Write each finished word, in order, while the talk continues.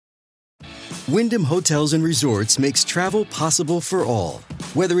Wyndham Hotels and Resorts makes travel possible for all.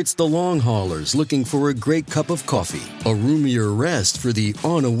 Whether it's the long haulers looking for a great cup of coffee, a roomier rest for the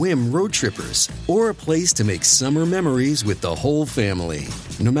on-a-whim road trippers, or a place to make summer memories with the whole family.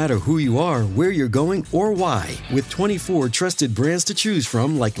 No matter who you are, where you're going, or why, with 24 trusted brands to choose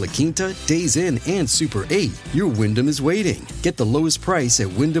from like La Quinta, Days Inn, and Super 8, your Wyndham is waiting. Get the lowest price at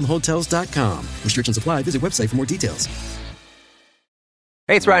WyndhamHotels.com. Restrictions apply. Visit website for more details.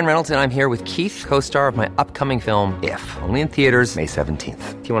 Hey, it's Ryan Reynolds, and I'm here with Keith, co-star of my upcoming film, If, only in theaters May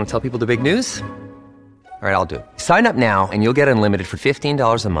 17th. Do you want to tell people the big news? All right, I'll do it. Sign up now and you'll get unlimited for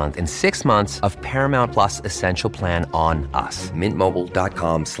 $15 a month and 6 months of Paramount Plus Essential Plan on us.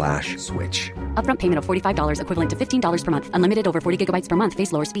 MintMobile.com/switch. Upfront payment of $45 equivalent to $15 per month. Unlimited over 40 gigabytes per month.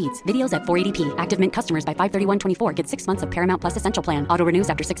 Face lower speeds. Videos at 480p. Active Mint customers by 531.24 get 6 months of Paramount Plus Essential Plan. Auto renews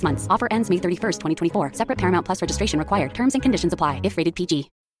after 6 months. Offer ends May 31st, 2024. Separate Paramount Plus registration required. Terms and conditions apply if rated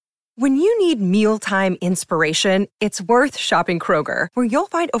PG. When you need mealtime inspiration, it's worth shopping Kroger, where you'll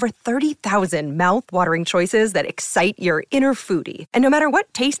find over 30,000 mouth-watering choices that excite your inner foodie. And no matter what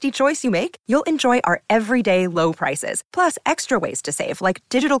tasty choice you make, you'll enjoy our everyday low prices, plus extra ways to save, like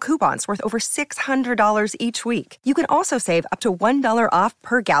digital coupons worth over $600 each week. You can also save up to $1 off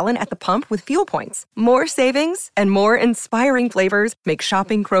per gallon at the pump with fuel points. More savings and more inspiring flavors make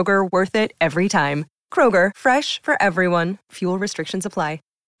shopping Kroger worth it every time. Kroger, fresh for everyone. Fuel restrictions apply.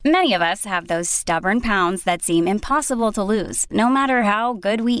 Many of us have those stubborn pounds that seem impossible to lose, no matter how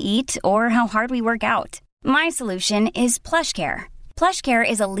good we eat or how hard we work out. My solution is PlushCare. PlushCare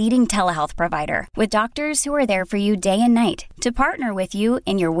is a leading telehealth provider with doctors who are there for you day and night to partner with you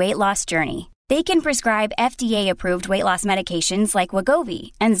in your weight loss journey. They can prescribe FDA-approved weight loss medications like Wegovy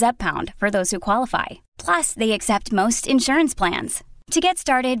and Zepbound for those who qualify. Plus, they accept most insurance plans. To get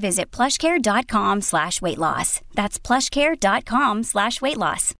started, visit plushcare.com/weightloss. That's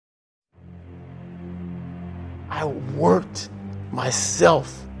plushcare.com/weightloss. I worked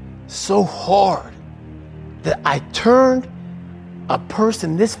myself so hard that I turned a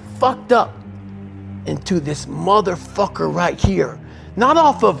person this fucked up into this motherfucker right here. Not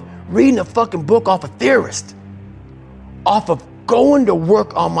off of reading a fucking book off a theorist. Off of going to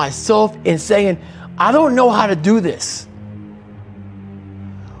work on myself and saying, I don't know how to do this.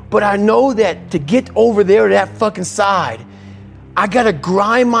 But I know that to get over there to that fucking side, I gotta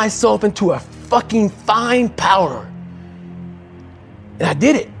grind myself into a fucking fine powder. And I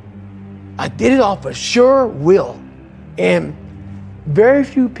did it. I did it off of sure will. And very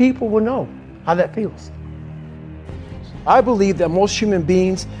few people will know how that feels. I believe that most human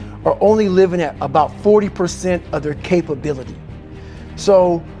beings are only living at about 40% of their capability.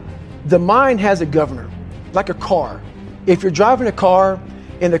 So the mind has a governor, like a car. If you're driving a car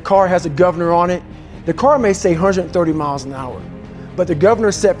and the car has a governor on it, the car may say 130 miles an hour, but the governor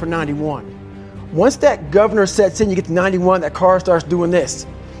is set for 91. Once that governor sets in, you get to 91, that car starts doing this.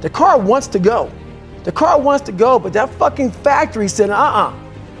 The car wants to go. The car wants to go, but that fucking factory said,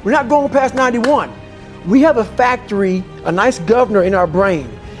 we're not going past 91. We have a factory, a nice governor in our brain,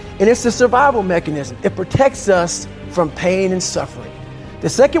 and it's a survival mechanism. It protects us from pain and suffering. The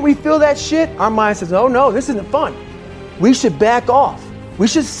second we feel that shit, our mind says, oh no, this isn't fun. We should back off. We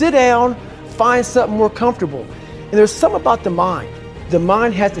should sit down, find something more comfortable. And there's something about the mind. The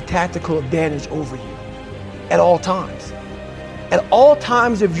mind has the tactical advantage over you at all times. At all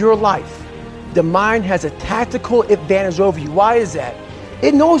times of your life, the mind has a tactical advantage over you. Why is that?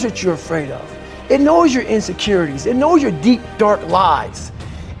 It knows what you're afraid of. It knows your insecurities. It knows your deep, dark lies.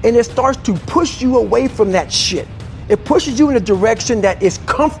 And it starts to push you away from that shit. It pushes you in a direction that is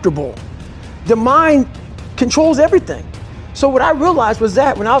comfortable. The mind controls everything. So what I realized was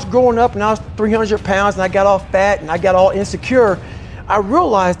that when I was growing up and I was 300 pounds and I got all fat and I got all insecure, I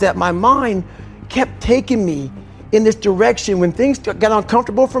realized that my mind kept taking me in this direction. When things got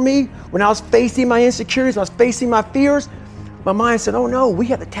uncomfortable for me, when I was facing my insecurities, I was facing my fears, my mind said, oh no, we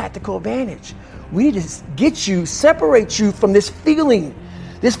have the tactical advantage. We need to get you, separate you from this feeling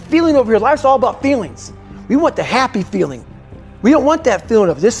over here. Life's all about feelings. We want the happy feeling. We don't want that feeling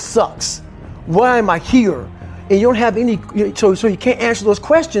of this sucks. Why am I here? And you don't have any, so you can't answer those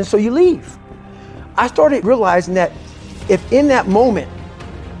questions, so you leave. I started realizing that if in that moment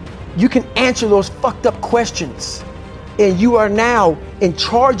you can answer those fucked up questions and you are now in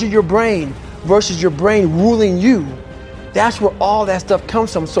charge of your brain versus your brain ruling you, that's where all that stuff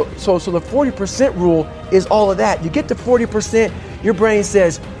comes from. So the 40% rule is all of that. You get to 40%, your brain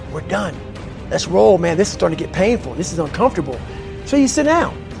says, we're done. Let's roll, man. This is starting to get painful. This is uncomfortable. So you sit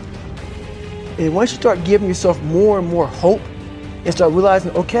down. And once you start giving yourself more and more hope and start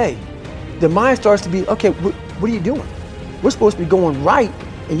realizing, okay, the mind starts to be, okay, what are you doing? We're supposed to be going right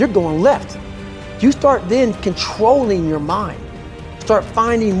and you're going left. you start then controlling your mind. Start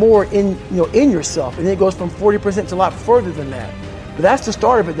finding more in yourself, and then it goes from 40% to a lot further than that. But that's the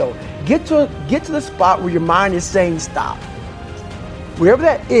start of it, though. Get to the spot where your mind is saying stop. Wherever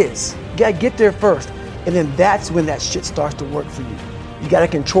that is, you gotta get there first, and then that's when that shit starts to work for you. You gotta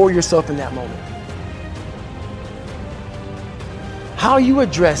control yourself in that moment. How you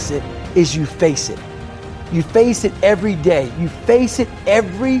address it is you face it. You face it every day. You face it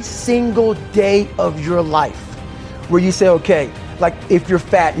every single day of your life. Where you say, okay, like if you're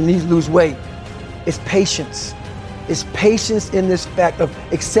fat and you need to lose weight, it's patience. It's patience in this fact of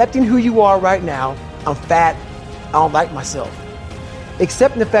accepting who you are right now. I'm fat, I don't like myself.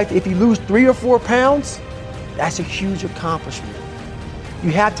 Accepting the fact that if you lose 3 or 4 pounds, that's a huge accomplishment.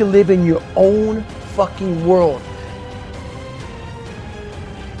 You have to live in your own fucking world.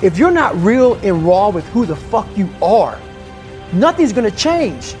 If you're not real and raw with who the fuck you are, nothing's gonna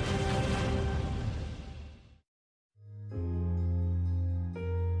change.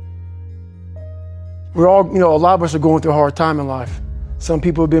 We're all, a lot of us are going through a hard time in life. Some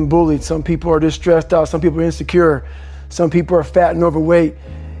people have been bullied, some people are just stressed out, some people are insecure, some people are fat and overweight,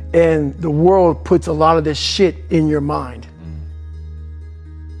 and the world puts a lot of this shit in your mind.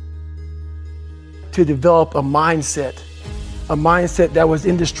 To develop a mindset that was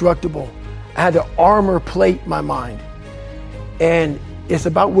indestructible. I had to armor plate my mind. And it's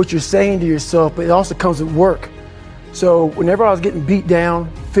about what you're saying to yourself, but it also comes with work. So whenever I was getting beat down,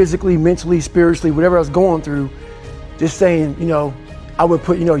 physically, mentally, spiritually, whatever I was going through, just saying, I would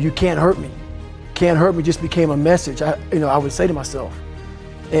put, you can't hurt me. Can't hurt me just became a message, I would say to myself.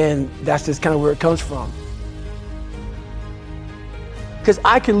 And that's just kind of where it comes from. Because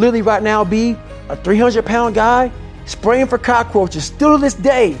I can literally right now be a 300-pound guy spraying for cockroaches still to this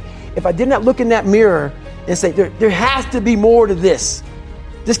day. If I did not look in that mirror and say, there has to be more to this.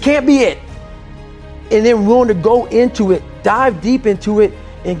 This can't be it. And then willing to go into it, dive deep into it,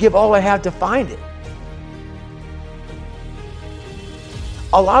 and give all I have to find it.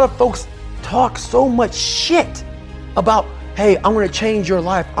 A lot of folks talk so much shit about, hey, I'm gonna change your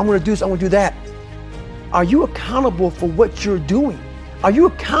life. I'm gonna do this, I'm gonna do that. Are you accountable for what you're doing? Are you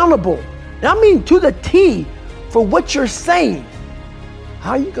accountable? And I mean to the T for what you're saying.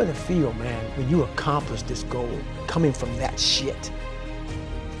 How are you gonna feel, man, when you accomplish this goal coming from that shit?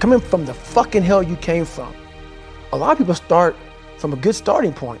 Coming from the fucking hell you came from. A lot of people start from a good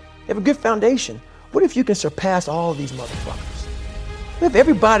starting point. They have a good foundation. What if you can surpass all of these motherfuckers? What if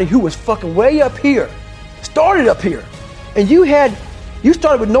everybody who was fucking way up here started up here, and you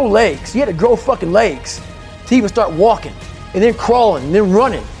started with no legs. You had to grow fucking legs to even start walking, and then crawling, and then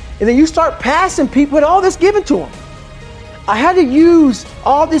running. And then you start passing people with all this given to them. I had to use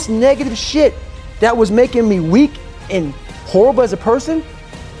all this negative shit that was making me weak and horrible as a person.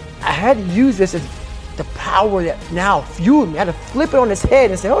 I had to use this as the power that now fueled me. I had to flip it on its head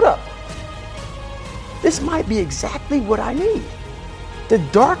and say, hold up. This might be exactly what I need. The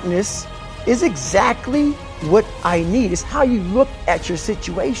darkness is exactly what I need. It's how you look at your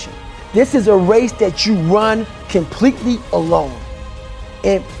situation. This is a race that you run completely alone.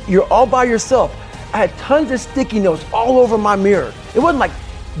 And you're all by yourself. I had tons of sticky notes all over my mirror. It wasn't like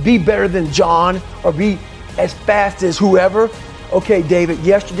be better than John or be as fast as whoever. Okay, David,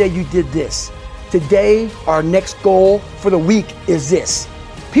 yesterday you did this. Today, our next goal for the week is this.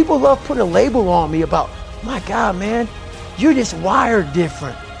 People love putting a label on me about, my God, man, you're just wired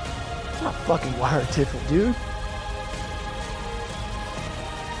different. I'm not fucking wired different, dude.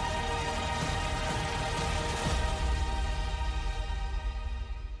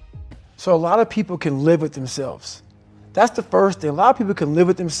 So a lot of people can live with themselves. That's the first thing. A lot of people can live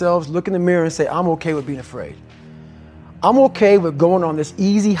with themselves, look in the mirror and say, I'm okay with being afraid. I'm okay with going on this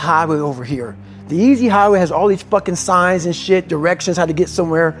easy highway over here. The easy highway has all these fucking signs and shit, directions, how to get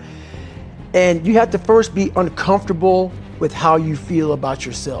somewhere. And you have to first be uncomfortable with how you feel about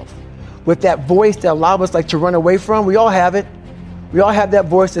yourself. With that voice that a lot of us like to run away from, we all have it. We all have that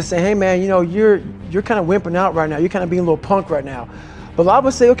voice that say, hey man, you're kind of wimping out right now. You're kind of being a little punk right now. But a lot of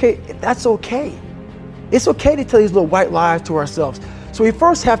us say, okay, that's okay. It's okay to tell these little white lies to ourselves. So we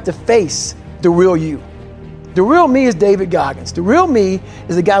first have to face the real you. The real me is David Goggins. The real me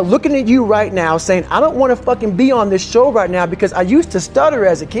is the guy looking at you right now saying, I don't want to fucking be on this show right now because I used to stutter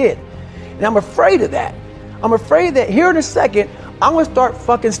as a kid. And I'm afraid of that. I'm afraid that here in a second, I'm going to start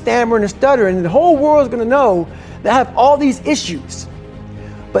fucking stammering and stuttering and the whole world's going to know that I have all these issues.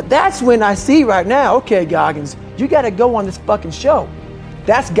 But that's when I see right now, okay, Goggins, you got to go on this fucking show.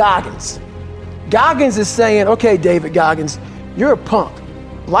 That's Goggins. Goggins is saying, okay, David Goggins, you're a punk.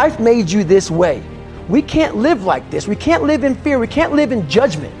 Life made you this way. We can't live like this. We can't live in fear. We can't live in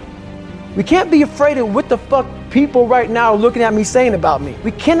judgment. We can't be afraid of what the fuck people right now are looking at me saying about me.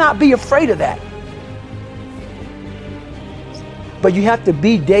 We cannot be afraid of that. But you have to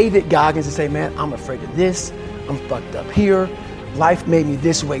be David Goggins and say, man, I'm afraid of this. I'm fucked up here. Life made me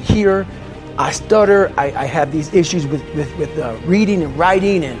this way here. I stutter. I have these issues with reading and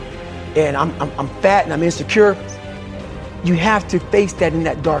writing, and I'm fat and I'm insecure. You have to face that in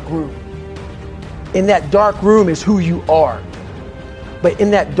that dark room. In that dark room is who you are. But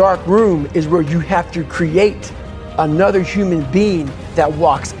in that dark room is where you have to create another human being that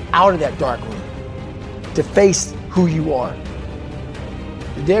walks out of that dark room to face who you are.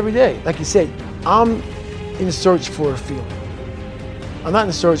 Every day, like you said, I'm in search for a feeling. I'm not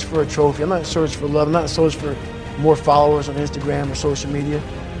in search for a trophy. I'm not in search for love. I'm not in search for more followers on Instagram or social media.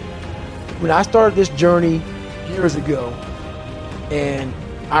 When I started this journey years ago, and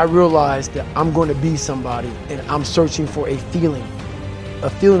I realized that I'm going to be somebody, and I'm searching for a feeling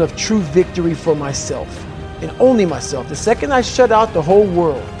of true victory for myself, and only myself. The second I shut out the whole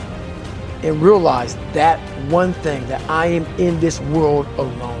world and realized that one thing, that I am in this world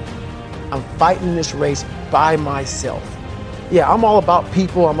alone. I'm fighting this race by myself. Yeah, I'm all about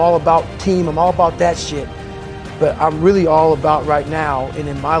people, I'm all about team, I'm all about that shit. But I'm really all about right now and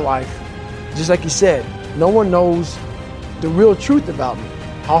in my life, just like you said, no one knows the real truth about me,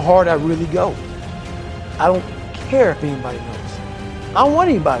 how hard I really go. I don't care if anybody knows. I don't want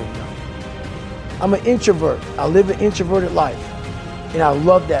anybody to know. I'm an introvert. I live an introverted life. And I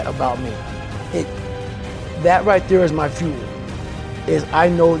love that about me. That right there is my fuel, is I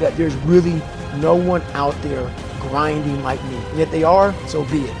know that there's really no one out there grinding like me. And if they are, so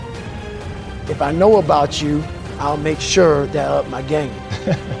be it. If I know about you, I'll make sure that I up my game.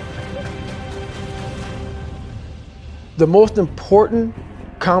 The most important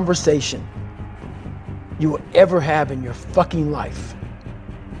conversation you will ever have in your fucking life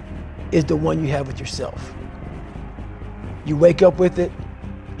is the one you have with yourself. You wake up with it,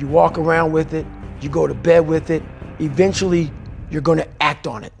 you walk around with it, you go to bed with it, eventually you're gonna act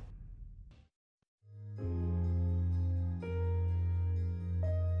on it.